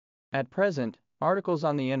At present, articles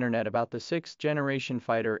on the internet about the sixth-generation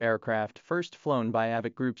fighter aircraft first flown by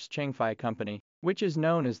AVIC Group's Shenfei company, which is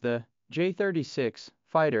known as the J-36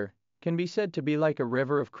 fighter, can be said to be like a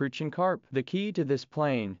river of crucian carp. The key to this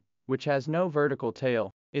plane, which has no vertical tail,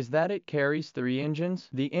 is that it carries 3 engines.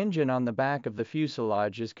 The engine on the back of the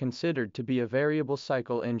fuselage is considered to be a variable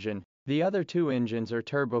cycle engine. The other 2 engines are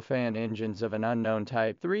turbofan engines of an unknown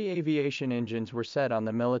type. 3 aviation engines were set on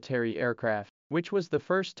the military aircraft, which was the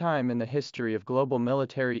first time in the history of global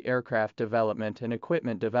military aircraft development and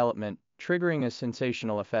equipment development, triggering a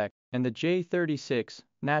sensational effect, and the J-36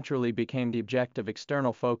 naturally became the object of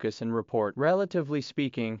external focus and report. Relatively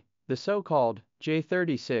speaking, the so-called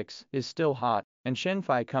J-36 is still hot, and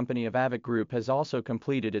Shenfei company of AVIC Group has also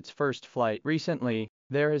completed its first flight. Recently,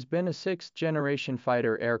 there has been a 6th-generation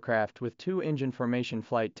fighter aircraft with 2-engine formation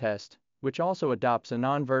flight test, which also adopts a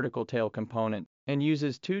non-vertical tail component and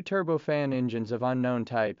uses 2 turbofan engines of unknown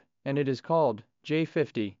type, and it is called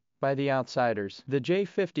J-50 by the outsiders. The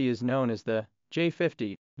J-50 is known as the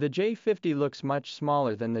J-50. The J-50 looks much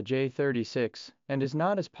smaller than the J-36 and is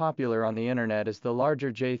not as popular on the internet as the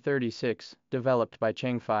larger J-36 developed by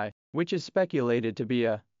Shenfei, which is speculated to be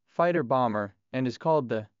a fighter bomber and is called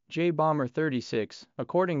the J-Bomber 36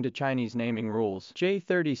 according to Chinese naming rules.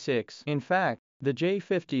 J-36. In fact, the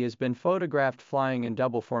J-50 has been photographed flying in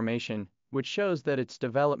double formation, which shows that its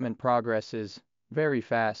development progress is very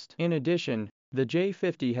fast. In addition, the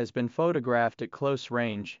J-50 has been photographed at close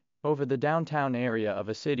range over the downtown area of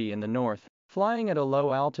a city in the north, flying at a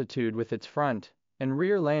low altitude with its front and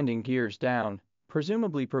rear landing gears down,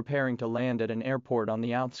 presumably preparing to land at an airport on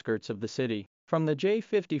the outskirts of the city. From the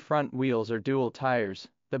J-50 front wheels are dual tires,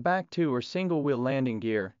 the back 2 are single-wheel landing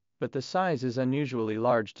gear, but the size is unusually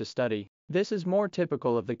large to study. This is more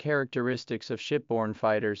typical of the characteristics of shipborne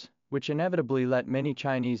fighters, which inevitably let many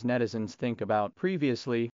Chinese netizens think about.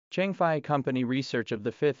 Previously, Shenfei company research of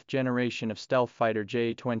the 5th generation of stealth fighter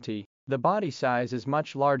J-20. The body size is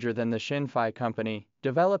much larger than the Shenfei company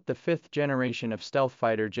developed the 5th generation of stealth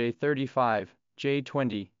fighter J-35.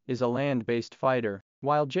 J-20 is a land-based fighter,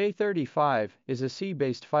 while J-35 is a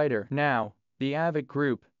sea-based fighter. Now, the AVIC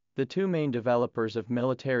Group, the 2 main developers of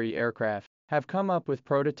military aircraft, have come up with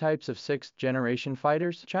prototypes of 6th-generation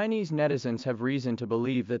fighters. Chinese netizens have reason to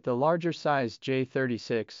believe that the larger-sized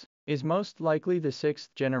J-36 is most likely the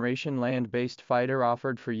 6th-generation land-based fighter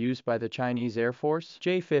offered for use by the Chinese Air Force.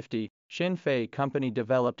 J-50, Shenfei company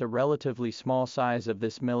developed a relatively small size of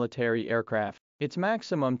this military aircraft. Its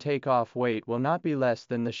maximum takeoff weight will not be less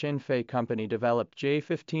than the Shenfei company developed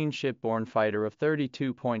J-15 shipborne fighter of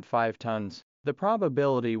 32.5 tons. The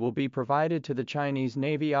probability will be provided to the Chinese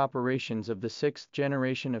Navy operations of the 6th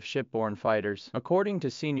generation of shipborne fighters. According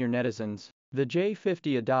to senior netizens, the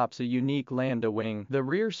J-50 adopts a unique Lambda wing. The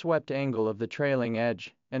rear swept angle of the trailing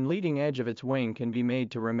edge and leading edge of its wing can be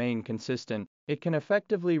made to remain consistent. It can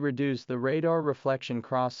effectively reduce the radar reflection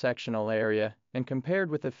cross-sectional area, and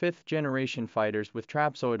compared with the 5th generation fighters with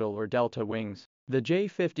trapezoidal or delta wings, the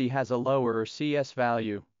J-50 has a lower or CS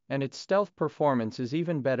value, and its stealth performance is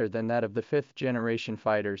even better than that of the 5th generation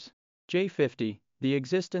fighters. J-50, the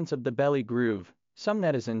existence of the belly groove. Some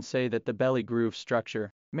netizens say that the belly groove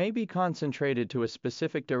structure may be concentrated to a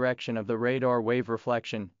specific direction of the radar wave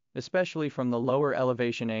reflection, especially from the lower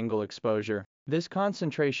elevation angle exposure. This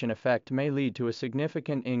concentration effect may lead to a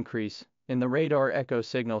significant increase in the radar echo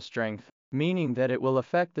signal strength, meaning that it will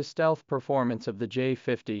affect the stealth performance of the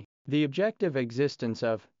J-50. The objective existence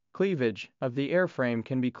of cleavage of the airframe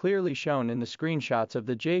can be clearly shown in the screenshots of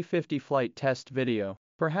the J-50 flight test video.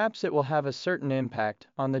 Perhaps it will have a certain impact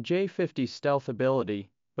on the J-50's stealth ability,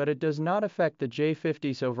 but it does not affect the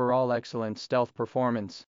J-50's overall excellent stealth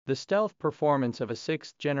performance. The stealth performance of a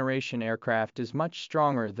 6th generation aircraft is much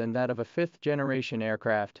stronger than that of a 5th generation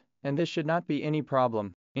aircraft, and this should not be any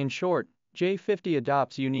problem. In short, J-50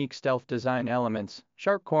 adopts unique stealth design elements,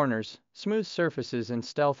 sharp corners, smooth surfaces and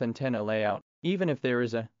stealth antenna layout. Even if there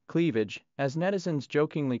is a cleavage, as netizens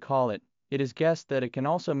jokingly call it, it is guessed that it can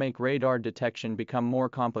also make radar detection become more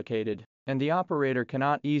complicated, and the operator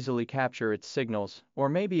cannot easily capture its signals, or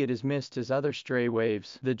maybe it is missed as other stray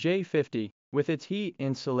waves. The J-50, with its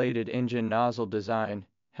heat-insulated engine nozzle design,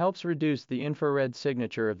 helps reduce the infrared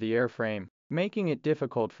signature of the airframe, making it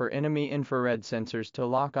difficult for enemy infrared sensors to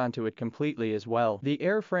lock onto it completely as well. The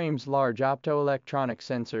airframe's large optoelectronic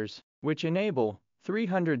sensors, which enable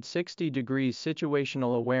 360 degrees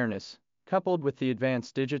situational awareness, coupled with the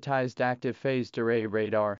advanced digitized active phased array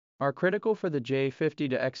radar, are critical for the J-50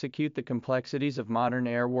 to execute the complexities of modern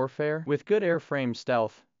air warfare. With good airframe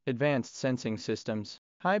stealth, advanced sensing systems,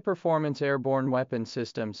 high-performance airborne weapon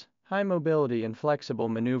systems, high mobility and flexible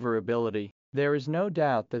maneuverability, There is no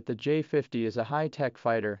doubt that the J-50 is a high-tech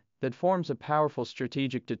fighter that forms a powerful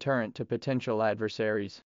strategic deterrent to potential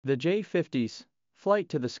adversaries. The J-50's flight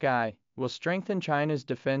to the sky will strengthen China's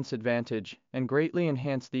defense advantage and greatly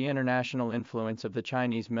enhance the international influence of the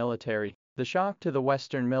Chinese military. The shock to the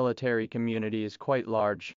Western military community is quite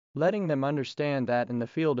large, letting them understand that in the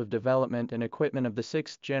field of development and equipment of the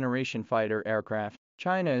sixth-generation fighter aircraft,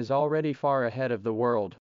 China is already far ahead of the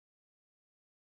world.